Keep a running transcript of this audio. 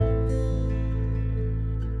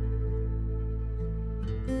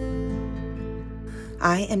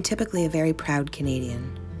I am typically a very proud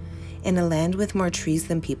Canadian. In a land with more trees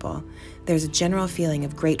than people, there's a general feeling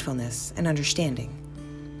of gratefulness and understanding.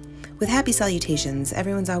 With happy salutations,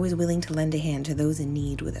 everyone's always willing to lend a hand to those in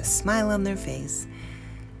need with a smile on their face.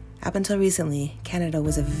 Up until recently, Canada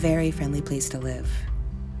was a very friendly place to live.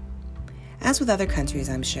 As with other countries,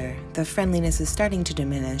 I'm sure, the friendliness is starting to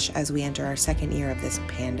diminish as we enter our second year of this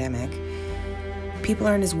pandemic. People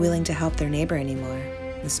aren't as willing to help their neighbor anymore,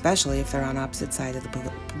 especially if they're on opposite sides of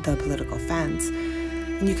the political fence,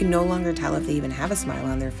 and you can no longer tell if they even have a smile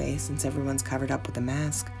on their face since everyone's covered up with a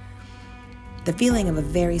mask. The feeling of a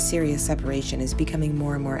very serious separation is becoming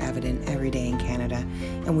more and more evident every day in Canada,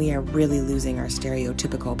 and we are really losing our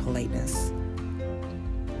stereotypical politeness.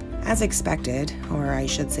 As expected, or I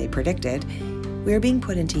should say predicted, we are being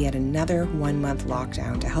put into yet another 1-month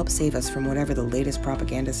lockdown to help save us from whatever the latest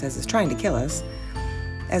propaganda says is trying to kill us.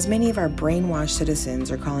 As many of our brainwashed citizens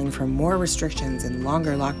are calling for more restrictions and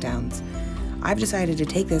longer lockdowns, I've decided to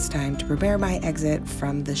take this time to prepare my exit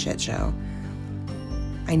from the shit show.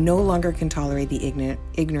 I no longer can tolerate the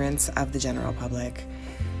ignorance of the general public.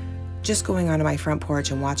 Just going onto my front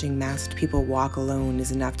porch and watching masked people walk alone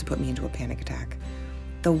is enough to put me into a panic attack.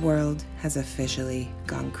 The world has officially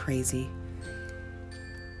gone crazy.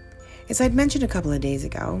 As I'd mentioned a couple of days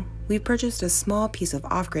ago, we've purchased a small piece of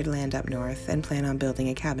off-grid land up north and plan on building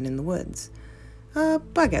a cabin in the woods. A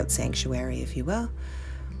bug-out sanctuary, if you will.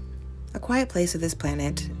 A quiet place of this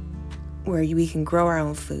planet where we can grow our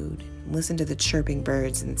own food, listen to the chirping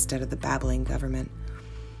birds instead of the babbling government.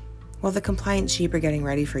 While the compliant sheep are getting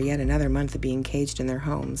ready for yet another month of being caged in their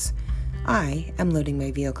homes, I am loading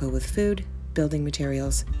my vehicle with food, building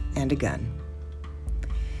materials, and a gun.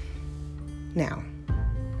 Now,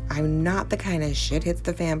 I'm not the kind of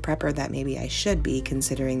shit-hits-the-fan prepper that maybe I should be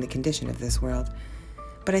considering the condition of this world,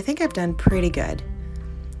 but I think I've done pretty good.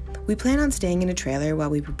 We plan on staying in a trailer while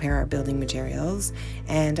we prepare our building materials,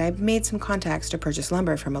 and I've made some contacts to purchase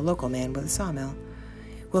lumber from a local man with a sawmill.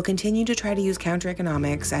 We'll continue to try to use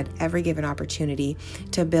counter-economics at every given opportunity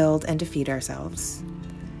to build and to feed ourselves.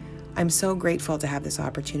 I'm so grateful to have this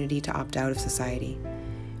opportunity to opt out of society.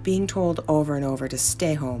 Being told over and over to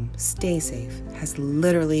stay home, stay safe, has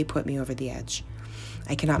literally put me over the edge.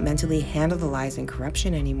 I cannot mentally handle the lies and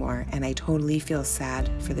corruption anymore, and I totally feel sad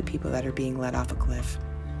for the people that are being let off a cliff.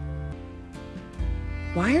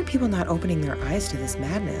 Why are people not opening their eyes to this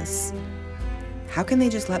madness? How can they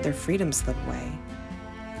just let their freedom slip away?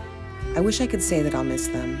 I wish I could say that I'll miss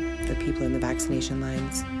them, the people in the vaccination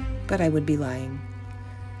lines, but I would be lying.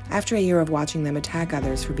 After a year of watching them attack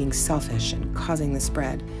others for being selfish and causing the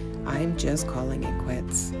spread, I'm just calling it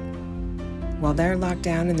quits. While they're locked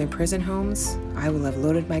down in their prison homes, I will have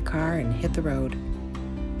loaded my car and hit the road.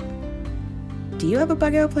 Do you have a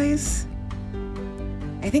bug-out place?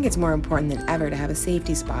 I think it's more important than ever to have a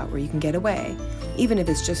safety spot where you can get away, even if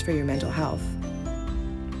it's just for your mental health.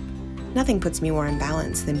 Nothing puts me more in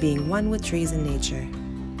balance than being one with trees and nature.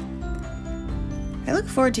 I look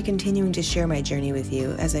forward to continuing to share my journey with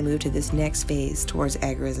you as I move to this next phase towards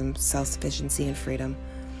agorism, self-sufficiency, and freedom.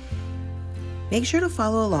 Make sure to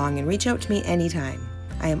follow along and reach out to me anytime.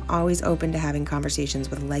 I am always open to having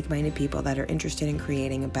conversations with like-minded people that are interested in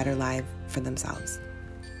creating a better life for themselves.